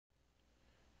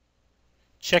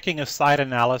Checking a site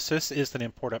analysis is an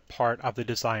important part of the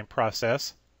design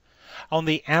process. On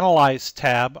the Analyze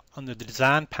tab under the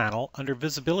Design panel, under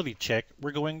Visibility Check,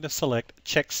 we're going to select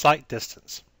Check Site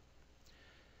Distance.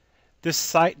 This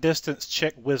Site Distance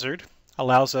Check wizard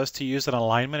allows us to use an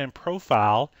alignment and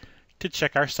profile to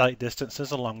check our site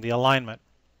distances along the alignment.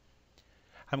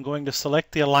 I'm going to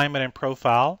select the alignment and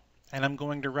profile, and I'm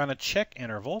going to run a check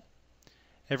interval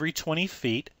every 20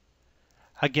 feet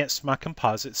against my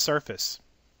composite surface.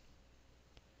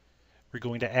 We're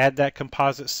going to add that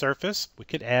composite surface. We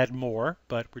could add more,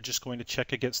 but we're just going to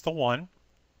check against the one.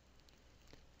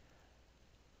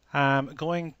 I'm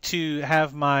going to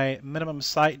have my minimum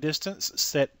site distance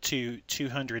set to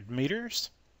 200 meters.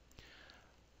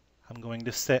 I'm going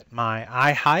to set my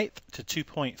eye height to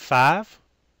 2.5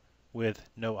 with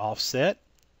no offset.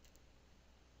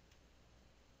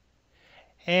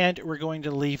 And we're going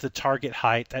to leave the target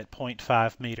height at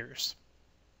 0.5 meters.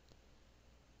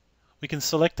 We can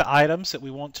select the items that we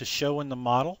want to show in the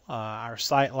model, our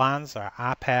sight lines, our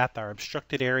eye path, our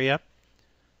obstructed area.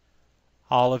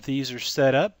 All of these are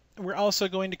set up. We're also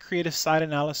going to create a site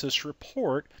analysis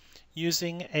report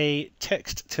using a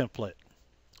text template.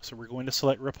 So we're going to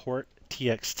select report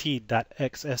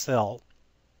txt.xsl.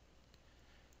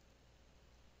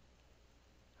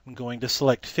 I'm going to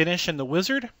select finish in the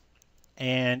wizard,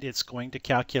 and it's going to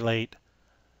calculate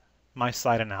my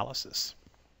site analysis.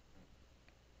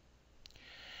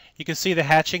 You can see the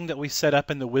hatching that we set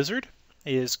up in the wizard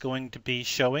is going to be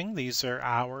showing. These are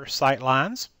our sight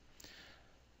lines.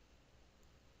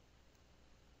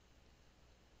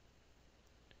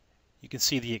 You can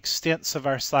see the extents of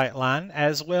our sight line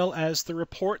as well as the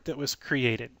report that was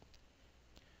created.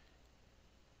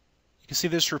 You can see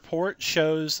this report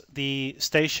shows the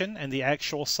station and the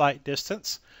actual site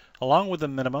distance along with the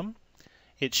minimum.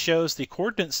 It shows the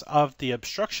coordinates of the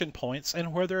obstruction points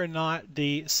and whether or not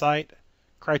the site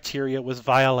criteria was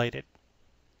violated.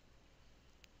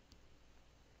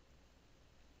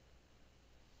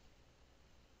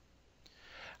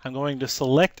 I'm going to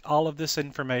select all of this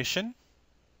information,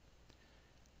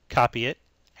 copy it,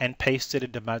 and paste it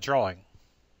into my drawing.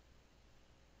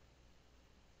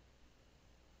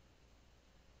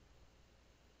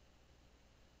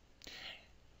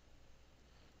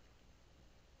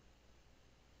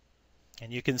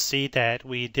 And you can see that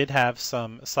we did have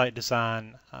some site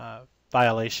design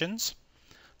violations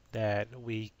that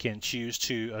we can choose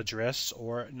to address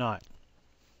or not.